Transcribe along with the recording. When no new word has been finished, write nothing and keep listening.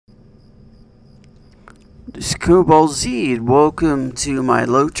This is Cobalt Z. Welcome to my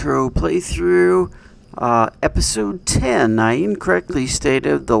Lotro playthrough, episode 10. I incorrectly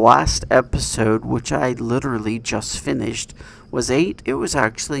stated the last episode, which I literally just finished, was 8. It was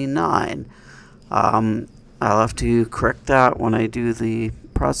actually 9. I'll have to correct that when I do the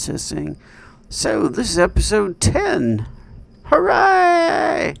processing. So, this is episode 10.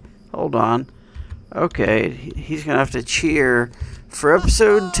 Hooray! Hold on. Okay, he's gonna have to cheer for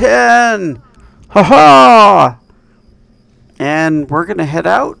episode 10! Ha-ha! And we're going to head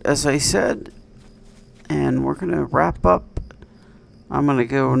out, as I said, and we're going to wrap up. I'm going to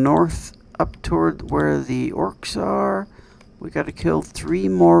go north up toward where the orcs are. We got to kill 3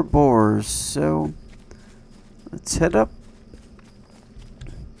 more boars, so let's head up.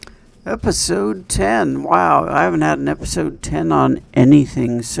 Episode 10. Wow, I haven't had an episode 10 on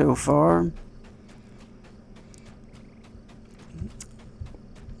anything so far.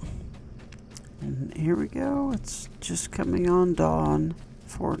 And here we go. It's just coming on dawn.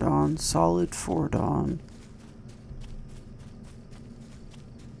 4 dawn. Solid 4 dawn.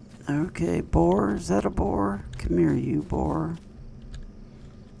 Okay, boar. Is that a boar? Come here, you boar.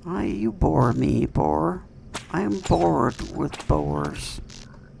 Aye, you bore me, boar. I am bored with boars.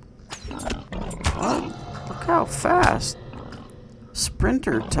 What? Look how fast.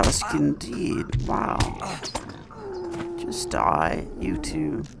 Sprinter tusk indeed. Wow. Just die, you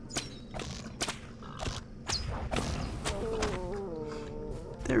two.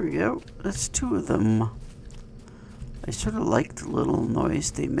 There we go. That's 2 of them. I sort of like the little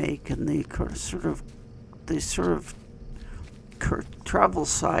noise they make, and they sort of travel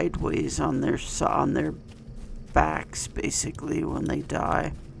sideways on their backs, basically, when they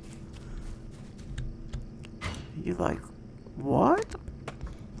die. You're like, what?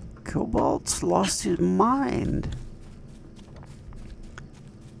 Cobalt's lost his mind.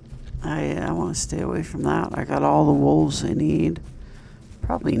 I want to stay away from that. I got all the wolves I need.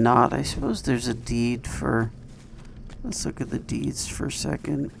 Probably not. I suppose there's a deed for... Let's look at the deeds for a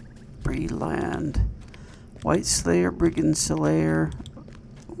second. Breedland. White Slayer, Brigand Slayer.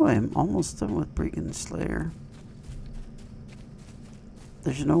 Oh, I'm almost done with Brigand Slayer.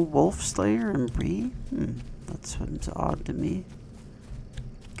 There's no Wolf Slayer in Bree? That seems odd to me.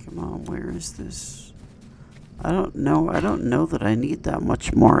 Come on, where is this? I don't know. I don't know that I need that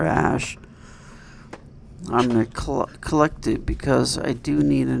much more ash. I'm going to collect it because I do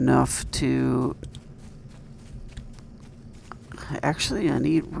need enough to... Actually, I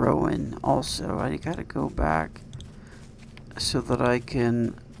need Rowan also. I got to go back so that I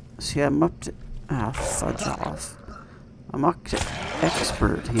can... See, I'm up to... fudge off. I'm up to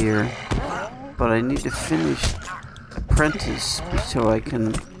expert here, but I need to finish apprentice so I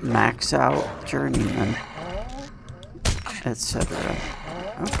can max out journeyman, etc.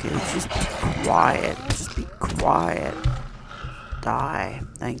 Okay, just be quiet. Just be quiet. Die.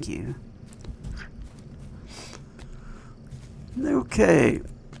 Thank you. Okay.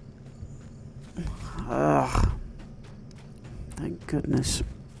 Thank goodness.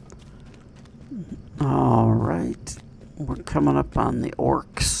 Alright. We're coming up on the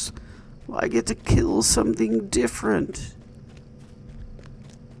orcs. Well, I get to kill something different.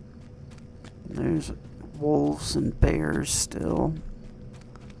 There's wolves and bears still.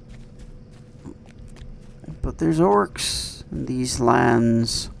 But there's orcs in these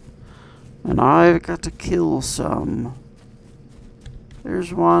lands, and I've got to kill some.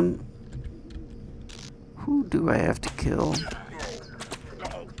 There's one. Who do I have to kill?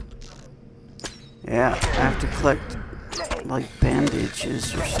 Yeah, I have to collect, like,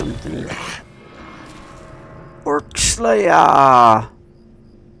 bandages or something. Orc Slayer!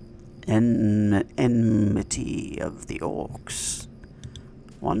 Enmity of the orcs.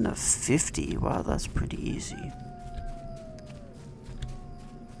 1 of 50. Wow, that's pretty easy.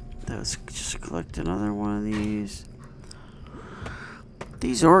 Let's just collect another one of these.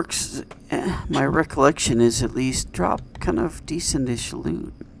 These orcs, my recollection is at least drop kind of decentish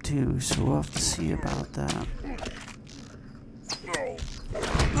loot too, so we'll have to see about that.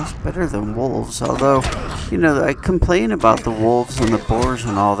 It's better than wolves, although, you know, I complain about the wolves and the boars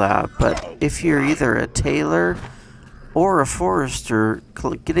and all that, but if you're either a tailor or a forester,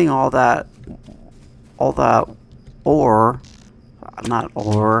 getting all that ore, not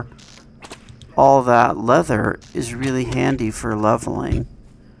ore, all that leather is really handy for leveling.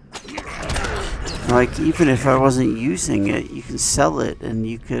 Like, even if I wasn't using it, you can sell it, and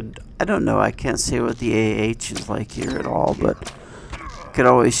you could, I don't know, I can't say what the AH is like here at all, but you could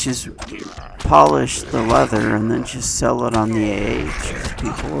always just polish the leather and then just sell it on the AH, because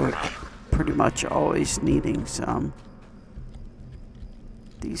people are pretty much always needing some.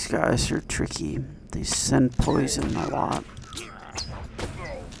 These guys are tricky. They send poison a lot.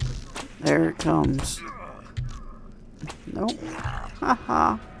 There it comes. Nope.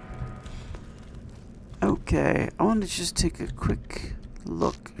 Haha. Okay, I want to just take a quick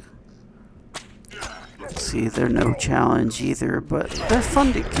look. See, they're no challenge either, but they're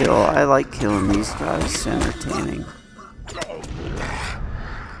fun to kill. I like killing these guys. It's entertaining.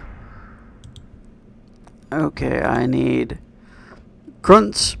 Okay, I need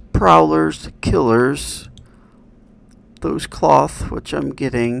grunts, prowlers, killers, those cloth, which I'm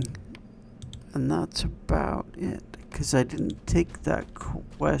getting, and that's about it. Because I didn't take that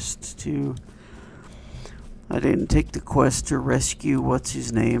quest to... I didn't take the quest to rescue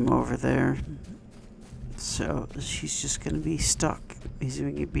what's-his-name over there. So she's just going to be stuck. He's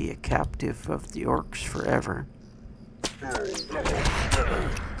going to be a captive of the orcs forever.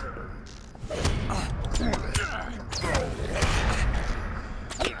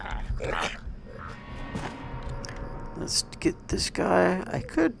 Let's get this guy. I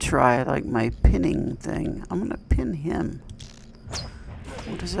could try like my pinning thing. I'm going to pin him.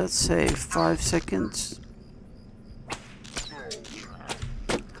 What does that say? 5 seconds?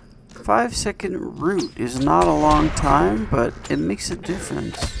 5-second root is not a long time, but it makes a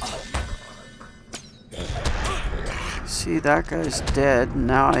difference. See, that guy's dead.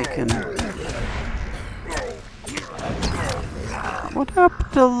 Now I can... What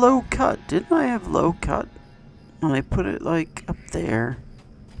happened to low cut? Didn't I have low cut? And I put it like up there.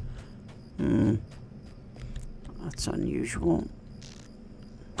 That's unusual.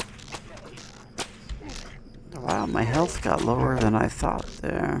 Wow, my health got lower than I thought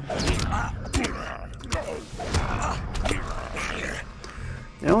there.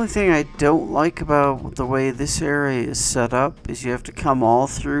 The only thing I don't like about the way this area is set up is you have to come all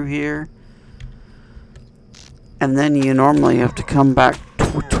through here. And then you normally have to come back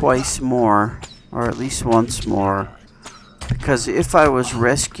twice more, or at least once more. Because if I was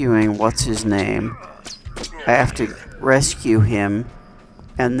rescuing what's-his-name, I have to rescue him.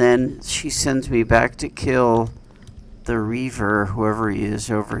 And then she sends me back to kill the Reaver, whoever he is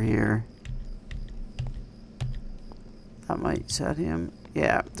over here. Is that him?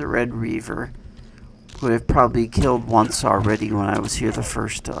 Yeah, the Red Reaver, who I've probably killed once already when I was here the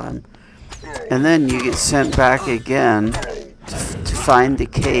first time. And then you get sent back again to find the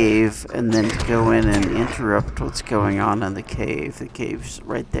cave, and then to go in and interrupt what's going on in the cave. The cave's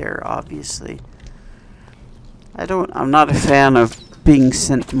right there, obviously. I'm not a fan of being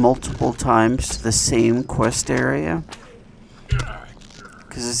sent multiple times to the same quest area,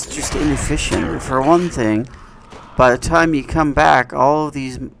 because it's just inefficient. For one thing, by the time you come back, all of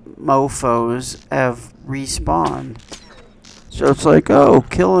these mofos have respawned. So it's like, oh,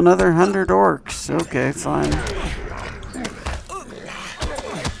 kill another 100 orcs. Okay, fine.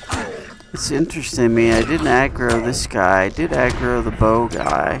 It's interesting to me. I didn't aggro this guy. I did aggro the bow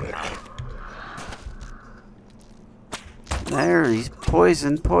guy. There, he's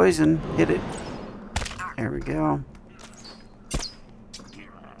poison, poison. Hit it. There we go.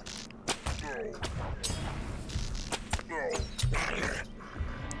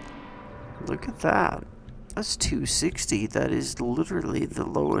 Look at that. That's 260. That is literally the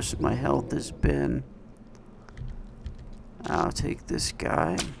lowest my health has been. I'll take this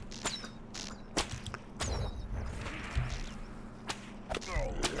guy.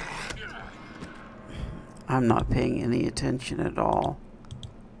 I'm not paying any attention at all.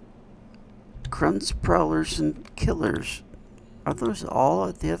 Grunts, prowlers, and killers. Are those all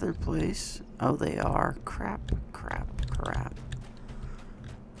at the other place? Oh, they are. Crap, crap, crap.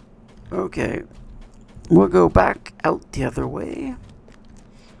 Okay. We'll go back out the other way.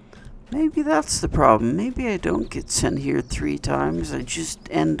 Maybe that's the problem. Maybe I don't get sent here 3 times. I just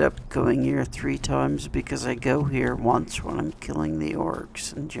end up going here 3 times because I go here once when I'm killing the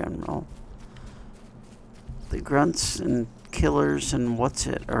orcs in general. The grunts and killers and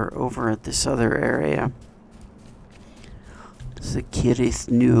are over at this other area. It's the Kirith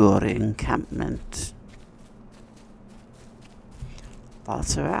Nur encampment.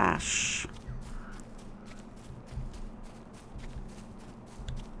 Lots of ash.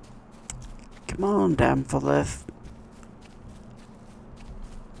 Come on, Damphileth.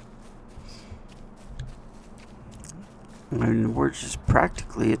 And we're just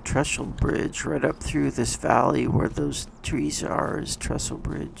practically a trestle bridge right up through this valley where those trees are is trestle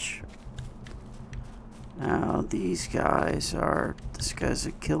bridge. Now these guys are, this guy's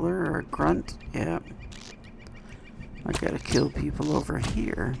a killer or a grunt? Yeah. I gotta kill people over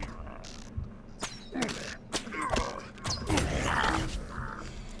here.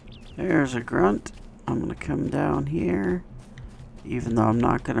 There's a grunt. I'm gonna come down here Even though I'm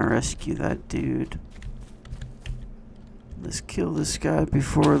not gonna rescue that dude. Let's kill this guy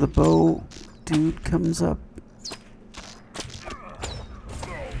before the bow dude comes up.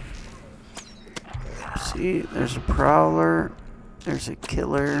 See, there's a prowler. There's a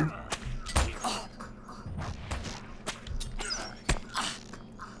killer.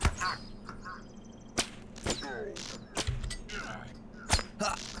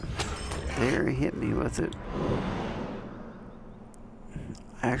 There, he hit me with it.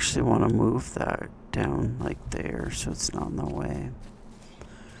 I actually want to move that down like there so it's not in the way.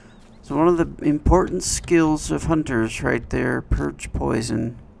 So one of the important skills of hunters right there, purge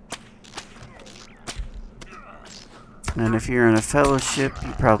poison. And if you're in a fellowship,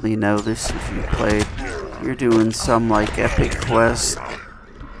 you probably know this if you played. You're doing some like epic quest.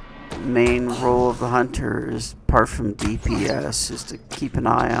 Main role of the hunter is, apart from DPS, is to keep an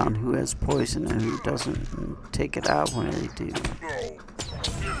eye on who has poison and who doesn't, and take it out when they do.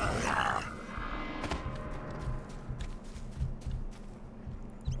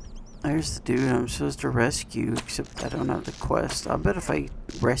 There's the dude I'm supposed to rescue, except I don't have the quest. I bet if I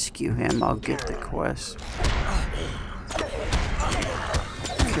rescue him, I'll get the quest.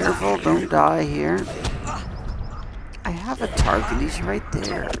 Careful, don't die here. I have a target, he's right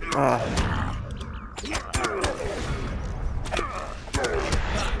there.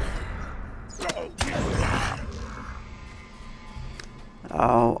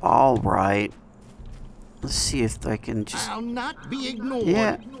 Oh, alright. Let's see if I can just... I'll not be ignored.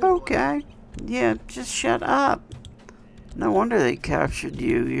 Yeah, okay. Yeah, just shut up. No wonder they captured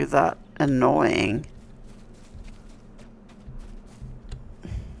you. You're that annoying.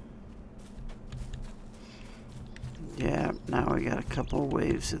 Yeah, now we got a couple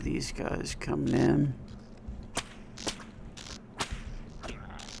waves of these guys coming in.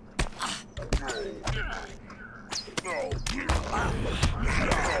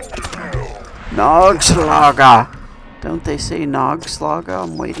 Nogslaga! Don't they say Nogslaga?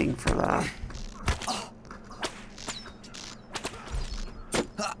 I'm waiting for that.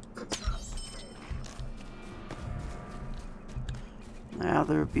 Now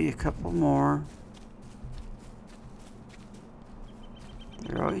there'll be a couple more.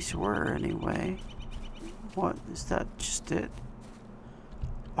 There always were, anyway. What is that? Just it?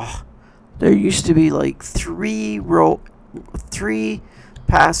 Oh, there used to be like three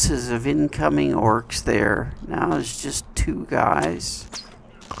passes of incoming orcs there. Now it's just 2 guys.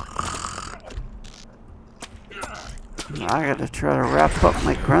 I gotta try to wrap up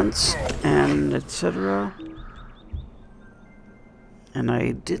my grunts and etc. And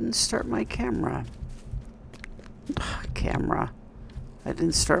I didn't start my camera. I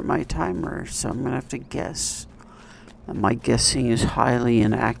didn't start my timer, so I'm gonna have to guess. And my guessing is highly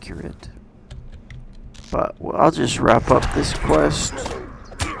inaccurate. But well, I'll just wrap up this quest.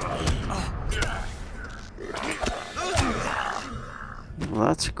 Well,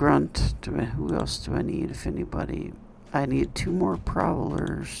 that's a grunt. Who else do I need, if anybody? I need 2 more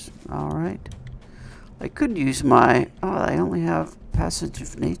prowlers. Alright. I could use my... Oh, I only have Passage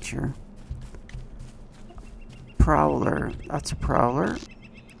of Nature. Prowler. That's a prowler.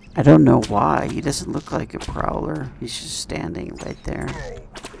 I don't know why. He doesn't look like a prowler. He's just standing right there.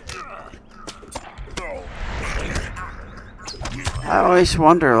 I always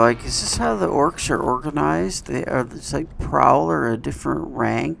wonder, like, is this how the orcs are organized? It's like prowler a different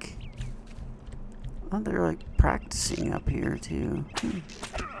rank? Oh, they're like practicing up here too.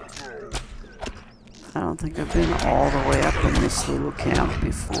 I don't think I've been all the way up in this little camp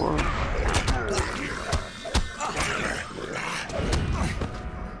before.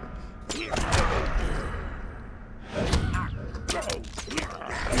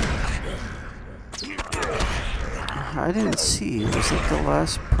 I didn't see. Was it the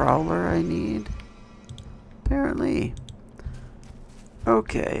last prowler I need? Apparently.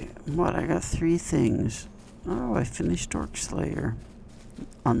 Okay. What? I got 3 things. Oh, I finished Orc Slayer.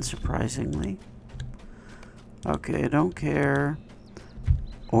 Unsurprisingly. Okay, I don't care.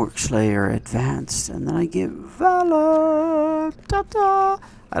 Orc Slayer Advanced. And then I get Valor. Ta-ta!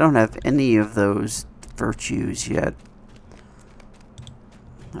 I don't have any of those virtues yet.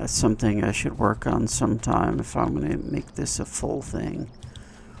 That's something I should work on sometime if I'm going to make this a full thing.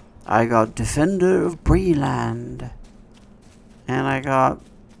 I got Defender of Breland. And I got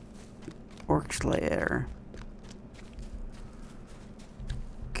Orc Slayer.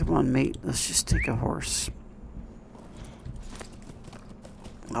 Come on, mate. Let's just take a horse.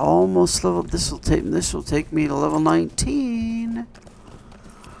 Almost level. This will take me to level 19.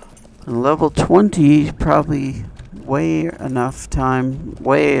 And level 20 probably way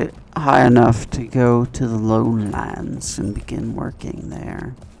high enough to go to the lowlands and begin working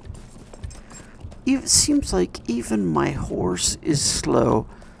there. It seems like even my horse is slow.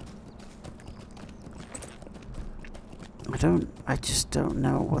 I just don't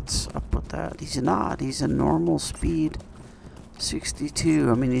know what's up with that. He's not. He's a normal speed. 62.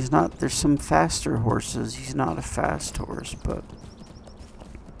 I mean, he's not. There's some faster horses. He's not a fast horse, but.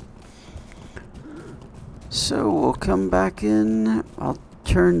 So we'll come back in. I'll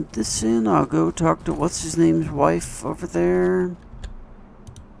turn this in. I'll go talk to what's his name's wife over there.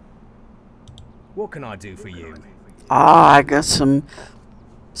 What can I do for you? Ah, I got some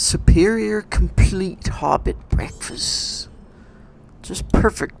superior complete hobbit breakfast. Just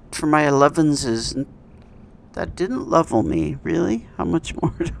perfect for my 11s. That didn't level me, really? How much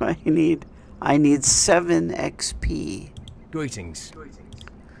more do I need? I need 7 XP. Greetings.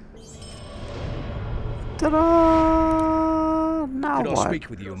 Ta-da! Now Could what? I speak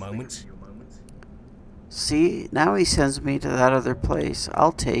with you a moment? See, now he sends me to that other place.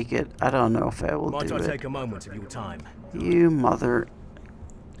 I'll take it. I don't know if I will Might do I it. take a moment of your time? You mother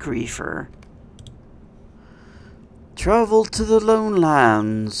griefer. Travel to the lone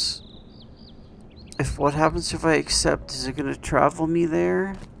lands. What happens if I accept? Is it going to travel me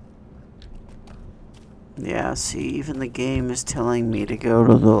there? Yeah, see, even the game is telling me to go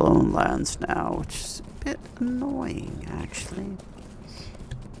to the lone lands now, which is a bit annoying, actually.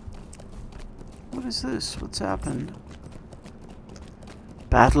 What is this? What's happened?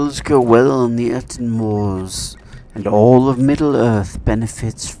 Battles go well on the Etten Moors, and all of Middle-earth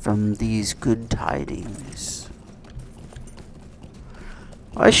benefits from these good tidings.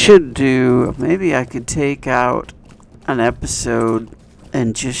 I should do, maybe I could take out an episode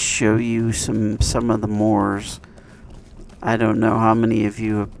and just show you some of the Moors. I don't know how many of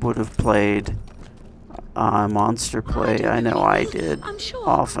you would have played Monster Play. I know I did,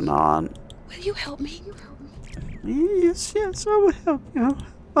 off and on. Will you help me? Yes, I will help you.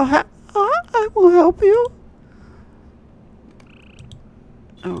 I will help you.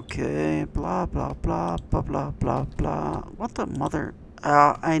 Okay, blah, blah, blah, blah, blah, blah, blah. What the mother?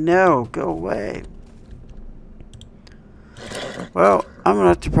 I know, go away. Well, I'm going to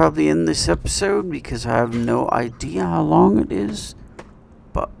have to probably end this episode because I have no idea how long it is.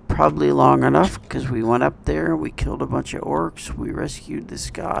 But probably long enough because we went up there, we killed a bunch of orcs, we rescued this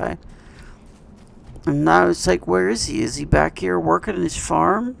guy. And now it's like, where is he? Is he back here working in his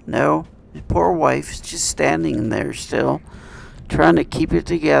farm? No. His poor wife is just standing there still, trying to keep it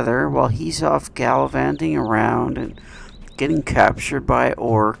together while he's off gallivanting around and getting captured by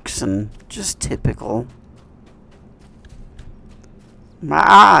orcs, and just typical. Is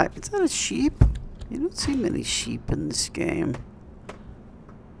that a sheep? You don't see many sheep in this game.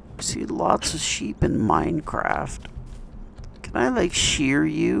 You see lots of sheep in Minecraft. Can I, like, shear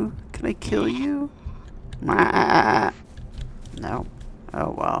you? Can I kill you? No.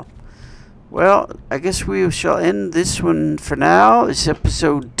 Oh, well. Well, I guess we shall end this one for now. It's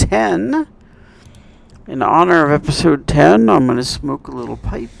episode 10. In honor of episode 10, I'm going to smoke a little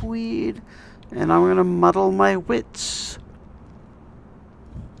pipe weed, and I'm going to muddle my wits.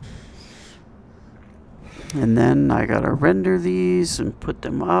 And then I got to render these and put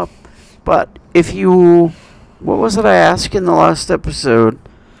them up. But if you... What was it I asked in the last episode?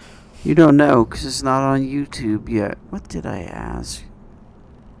 You don't know, because it's not on YouTube yet. What did I ask?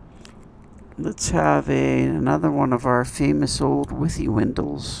 Let's have another one of our famous old Withy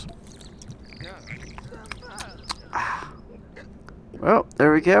Windles. Well,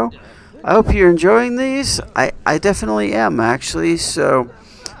 there we go. I hope you're enjoying these. I definitely am, actually. So,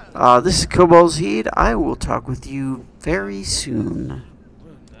 this is Kobold's Heed. I will talk with you very soon.